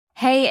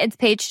Hey, it's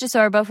Paige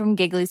DeSorbo from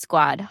Giggly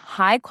Squad.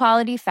 High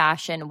quality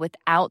fashion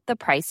without the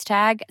price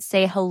tag.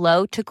 Say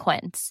hello to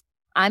Quince.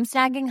 I'm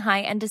snagging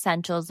high-end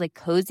essentials like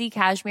cozy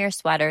cashmere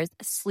sweaters,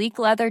 sleek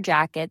leather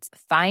jackets,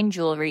 fine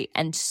jewelry,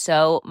 and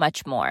so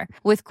much more.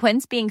 With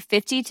Quince being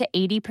 50 to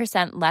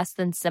 80% less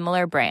than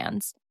similar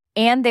brands.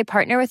 And they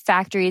partner with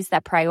factories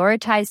that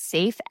prioritize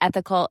safe,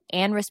 ethical,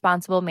 and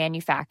responsible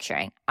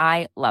manufacturing.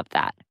 I love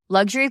that.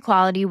 Luxury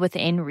quality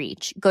within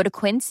reach. Go to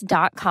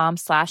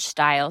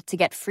quince.com/style to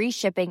get free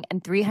shipping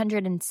and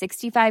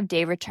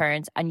 365-day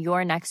returns on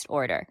your next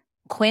order.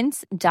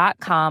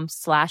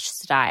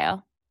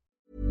 Quince.com/style.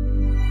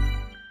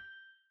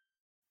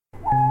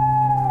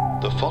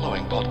 The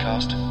following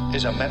podcast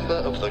is a member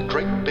of the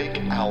Great Big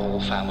Owl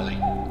family.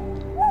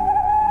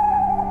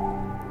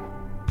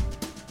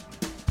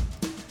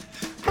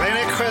 20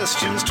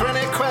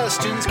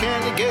 questions,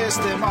 can you guess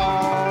them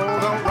all?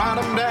 Don't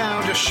write them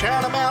down, just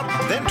shout them out,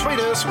 then tweet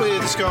us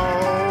with a score.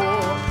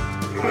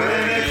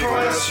 20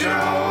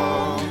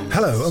 questions.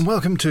 Hello and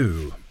welcome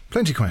to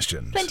Plenty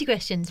Questions. Plenty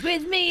Questions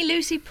with me,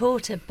 Lucy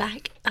Porter,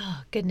 back.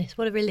 Oh, goodness,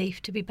 what a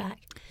relief to be back.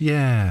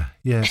 Yeah,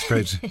 it's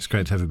great. It's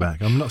great to have you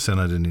back. I'm not saying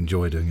I didn't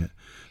enjoy doing it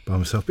by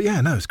myself, but yeah,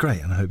 no, it's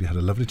great. And I hope you had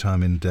a lovely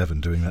time in Devon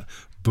doing that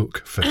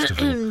book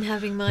festival.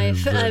 Having my,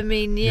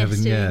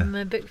 doing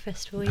my book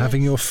festival.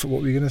 Having your,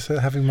 what were you going to say?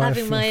 Having my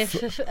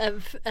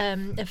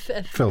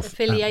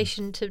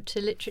affiliation to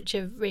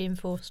literature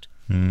reinforced.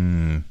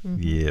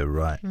 Yeah,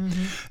 right.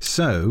 Mm-hmm.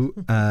 So,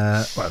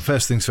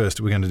 first things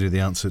first, we're going to do the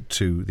answer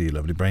to the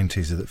lovely brain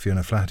teaser that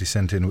Fiona Flaherty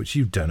sent in, which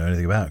you don't know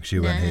anything about because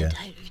you weren't here.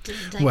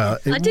 Well,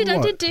 I did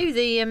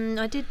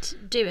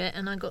do it,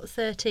 and I got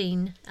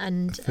 13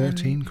 and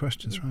 13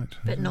 questions right,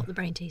 but not the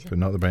brain teaser. But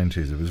not the brain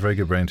teaser. It was a very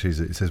good brain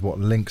teaser. It says what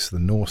links the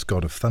Norse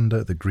god of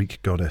thunder, the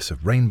Greek goddess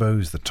of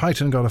rainbows, the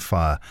Titan god of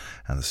fire,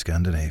 and the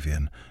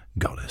Scandinavian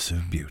goddess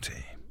of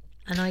beauty.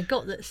 And I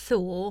got that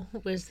Thor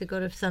was the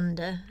god of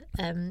thunder,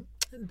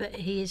 but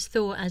he is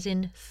Thor as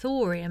in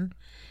thorium,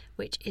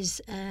 which is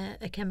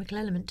a chemical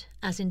element,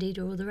 as indeed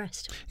are all the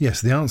rest.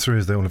 Yes, the answer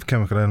is they all have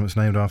chemical elements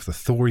named after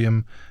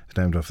thorium, is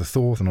named after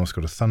Thor, the Norse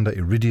god of thunder.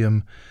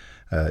 Iridium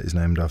is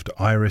named after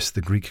Iris,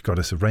 the Greek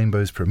goddess of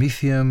rainbows.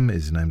 Promethium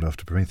is named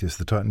after Prometheus,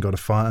 the Titan god of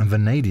fire. And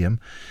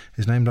Vanadium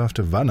is named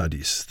after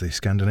Vanadis, the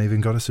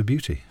Scandinavian goddess of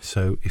beauty.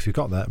 So if you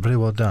got that, very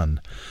well done.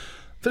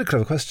 Very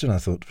clever question, I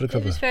thought. Very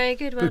clever. It was very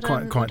good. Well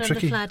done. Quite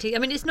tricky. Flaherty. I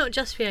mean, it's not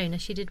just Fiona.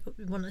 She did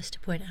want us to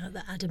point out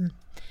that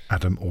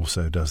Adam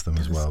also does them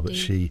as well, but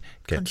she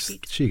gets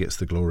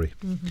the glory.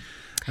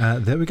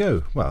 Mm-hmm. There we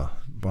go. Well,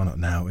 why not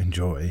now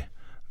enjoy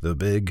the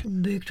big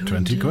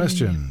 20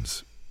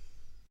 questions.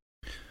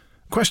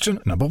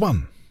 Question number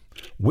 1.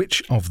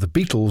 Which of the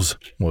Beatles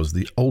was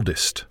the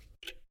oldest?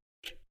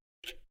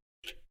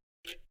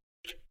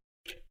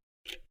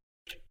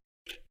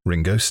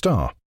 Ringo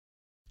Starr.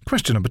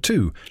 Question number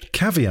 2.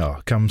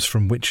 Caviar comes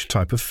from which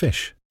type of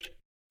fish?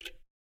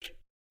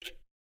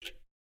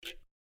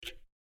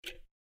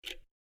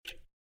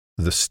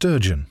 The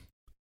sturgeon.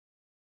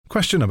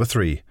 Question number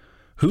 3.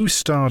 Who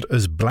starred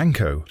as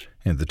Blanco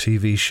in the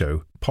TV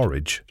show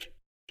Porridge?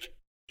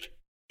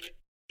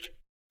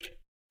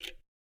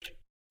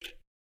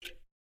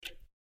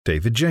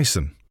 David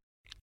Jason.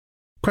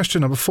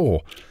 Question number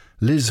 4.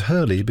 Liz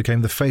Hurley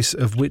became the face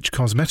of which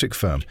cosmetic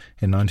firm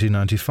in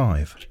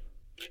 1995?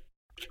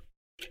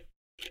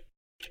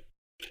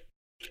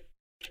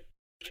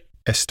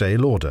 Estee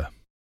Lauder.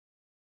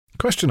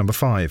 Question number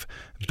 5.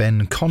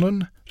 Ben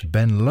Connen,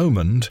 Ben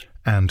Lomond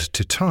and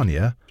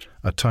Titania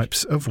are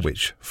types of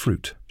which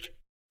fruit?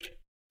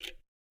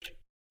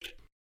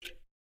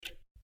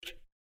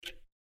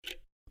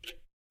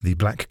 The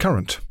black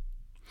currant.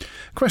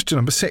 Question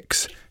number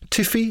 6.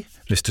 Tiffy,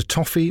 Mr.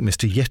 Toffee,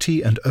 Mr.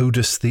 Yeti and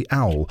Otis the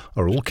Owl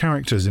are all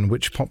characters in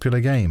which popular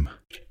game?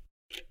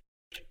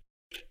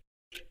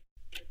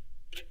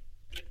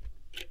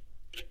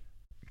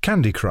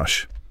 Candy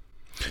Crush.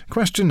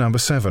 Question number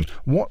 7.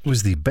 What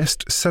was the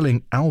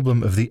best-selling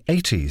album of the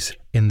 80s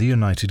in the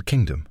United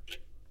Kingdom?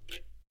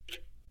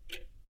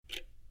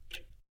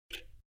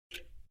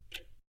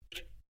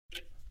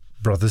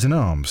 Brothers in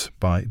Arms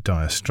by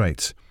Dire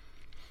Straits.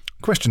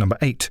 Question number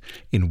 8.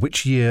 In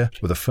which year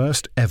were the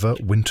first ever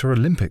Winter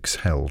Olympics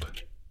held?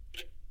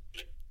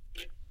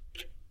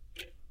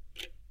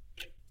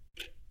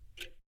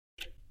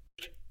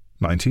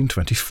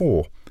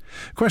 (1924).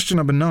 Question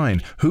number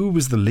 9. Who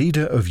was the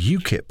leader of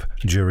UKIP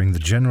during the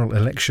general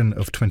election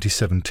of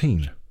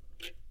 2017?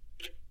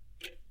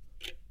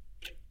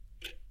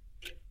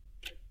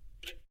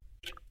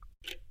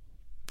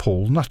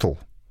 Paul Nuttall.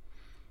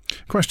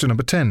 Question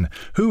number 10.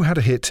 Who had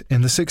a hit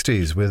in the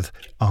 60s with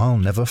I'll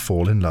Never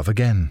Fall in Love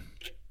Again?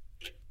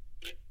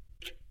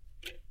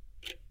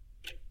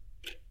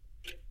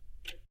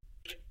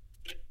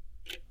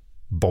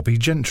 Bobby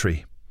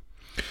Gentry.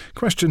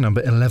 Question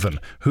number 11.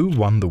 Who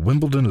won the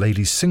Wimbledon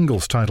ladies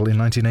singles title in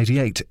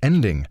 1988,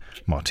 ending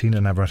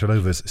Martina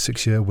Navratilova's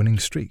 6-year winning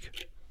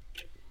streak?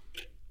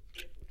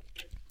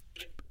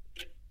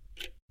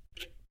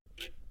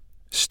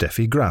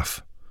 Steffi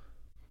Graf.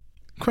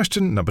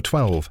 Question number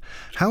 12.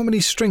 How many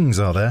strings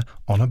are there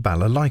on a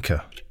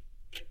balalaika?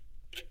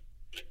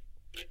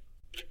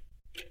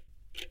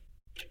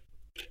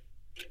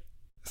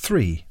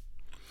 3.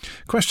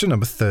 Question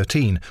number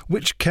 13.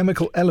 Which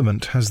chemical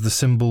element has the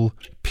symbol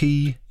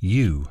Pu?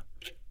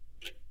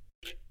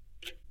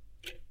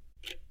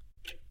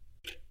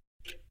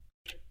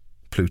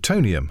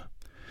 Plutonium.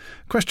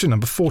 Question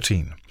number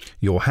 14.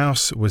 Your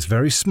house was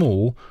very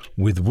small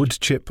with wood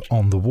chip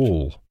on the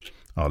wall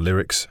are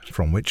lyrics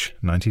from which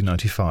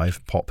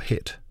 1995 pop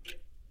hit?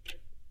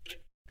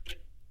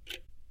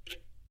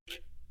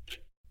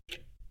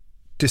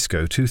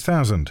 Disco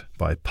 2000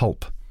 by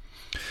Pulp.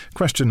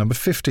 Question number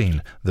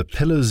 15. The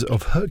Pillars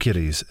of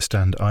Hercules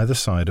stand either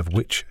side of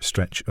which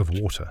stretch of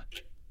water?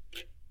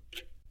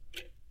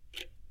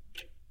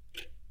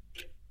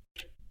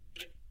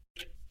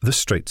 The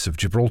Straits of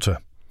Gibraltar.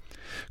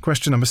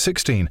 Question number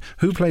 16.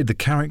 Who played the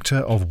character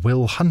of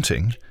Will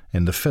Hunting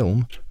in the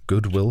film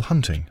Good Will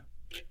Hunting?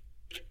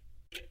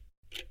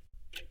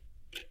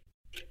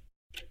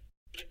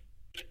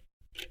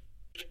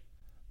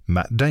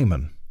 Matt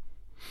Damon.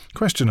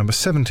 Question number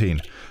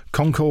 17.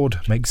 Concorde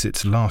makes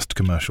its last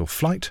commercial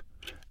flight,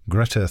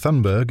 Greta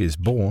Thunberg is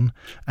born,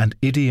 and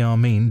Idi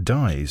Amin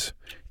dies.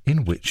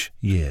 In which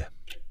year?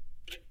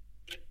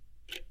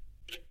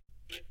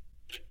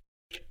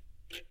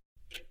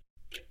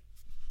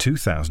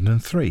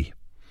 (2003).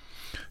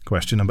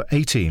 Question number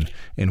 18.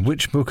 In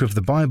which book of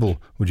the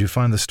Bible would you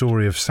find the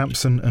story of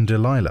Samson and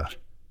Delilah?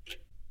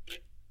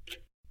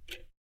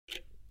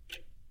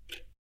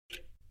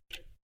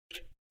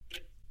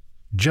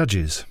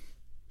 Judges.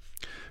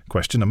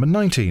 Question number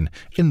 19.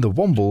 In the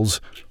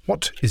Wombles,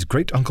 what is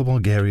Great Uncle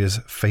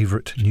Bulgaria's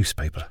favourite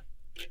newspaper?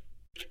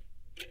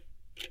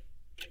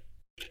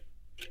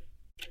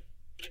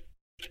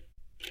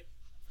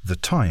 The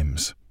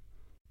Times.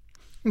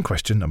 And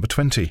question number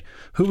 20.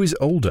 Who is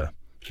older,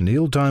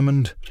 Neil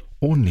Diamond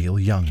or Neil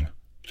Young?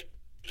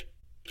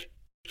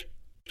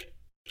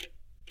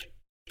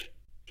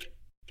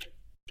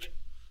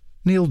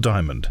 Neil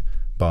Diamond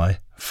by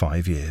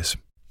 5 years.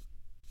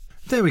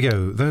 There we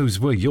go. Those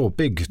were your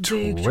big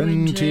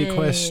 20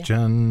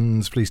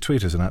 questions. Please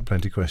tweet us at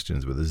Plenty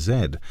Questions with a Z.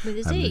 With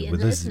a Z. And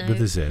let us know with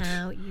a Z.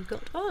 how you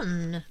got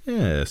on.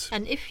 Yes.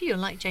 And if you're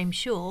like James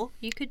Shaw,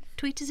 you could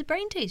tweet us a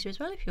brain teaser as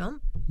well if you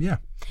want. Yeah.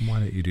 Why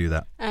don't you do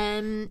that?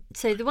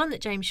 So the one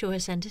that James Shaw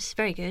has sent us is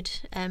very good.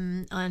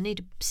 I need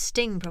a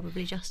sting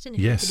probably, Justin, if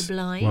yes. you could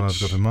oblige. Well, I've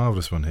got a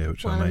marvellous one here,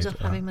 which While I made. I was off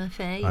having my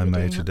affair. I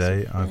made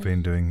today. I've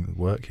been doing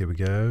work. Here we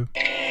go.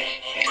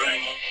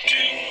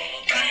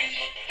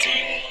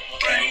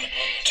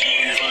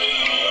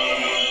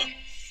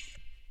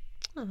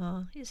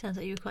 Oh, it sounds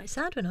like you were quite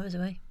sad when I was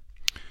away,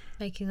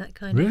 making that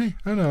kind Really?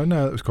 of... Oh,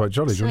 no, that was quite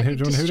jolly. Do you want to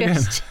hear it again?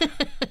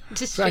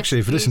 So actually,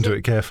 if you listen to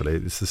it carefully,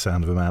 it's the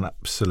sound of a man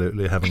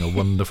absolutely having a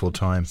wonderful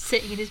time.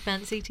 Sitting in his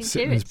pants eating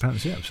Sitting in his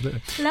spirits. pants, yeah,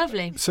 absolutely.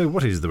 Lovely. So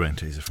what is the brain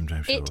teaser from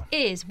James Shaw? It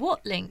is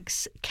What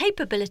Links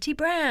Capability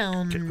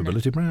Brown.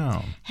 Capability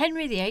Brown.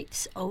 Henry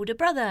VIII's older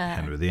brother.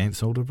 Henry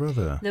VIII's older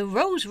brother. The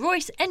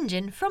Rolls-Royce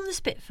engine from the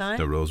Spitfire.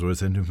 The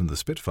Rolls-Royce engine from the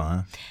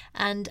Spitfire.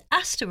 And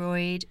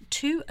Asteroid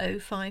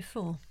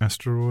 2054.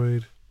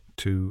 Asteroid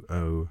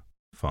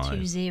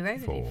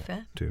 2054.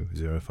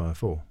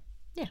 2054.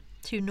 Yeah,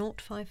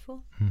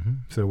 2054.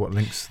 So what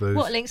links those?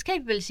 What links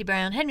Capability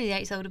Brown, Henry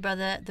VIII's older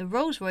brother, the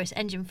Rolls-Royce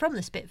engine from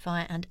the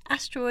Spitfire, and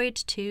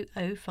Asteroid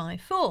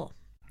 2054.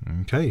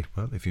 Okay,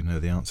 well, if you know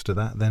the answer to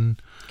that, then...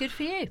 Good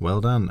for you. Well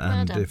done.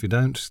 And done. if you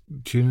don't,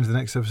 tune into the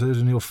next episode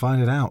and you'll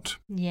find it out.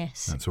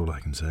 Yes. That's all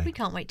I can say. We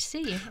can't wait to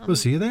see you. We'll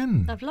see you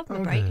then. I've loved my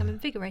break. I'm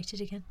invigorated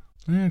again.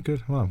 Yeah,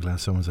 good. Well, I'm glad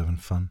someone's having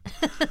fun.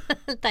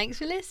 Thanks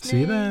for listening. See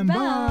you then.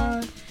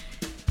 Bye.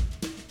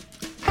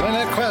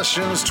 20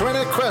 questions,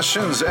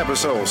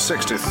 episode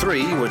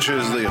 63, which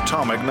is the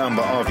atomic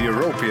number of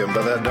europium,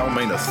 but that don't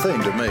mean a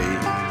thing to me.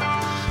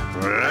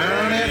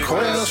 20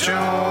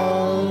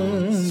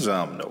 questions.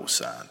 I'm no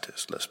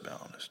scientist, let's be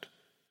honest.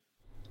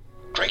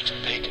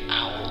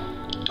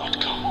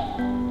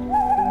 GreatBigOwl.com.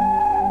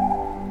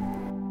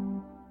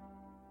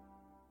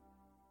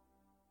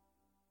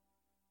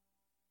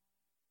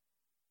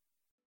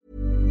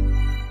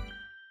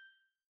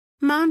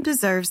 Mom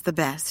deserves the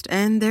best,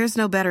 and there's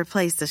no better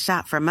place to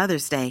shop for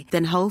Mother's Day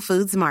than Whole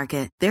Foods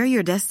Market. They're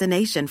your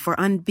destination for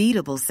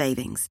unbeatable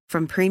savings,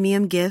 from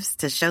premium gifts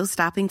to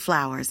show-stopping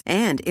flowers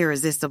and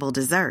irresistible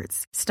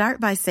desserts. Start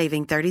by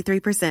saving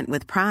 33%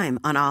 with Prime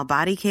on all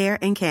body care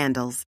and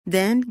candles.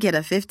 Then get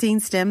a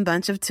 15-stem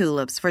bunch of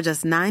tulips for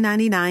just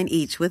 $9.99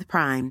 each with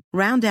Prime.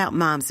 Round out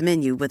Mom's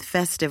menu with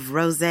festive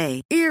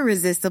rosé,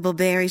 irresistible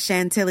berry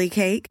chantilly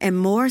cake, and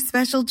more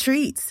special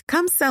treats.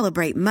 Come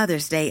celebrate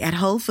Mother's Day at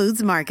Whole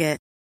Foods Market.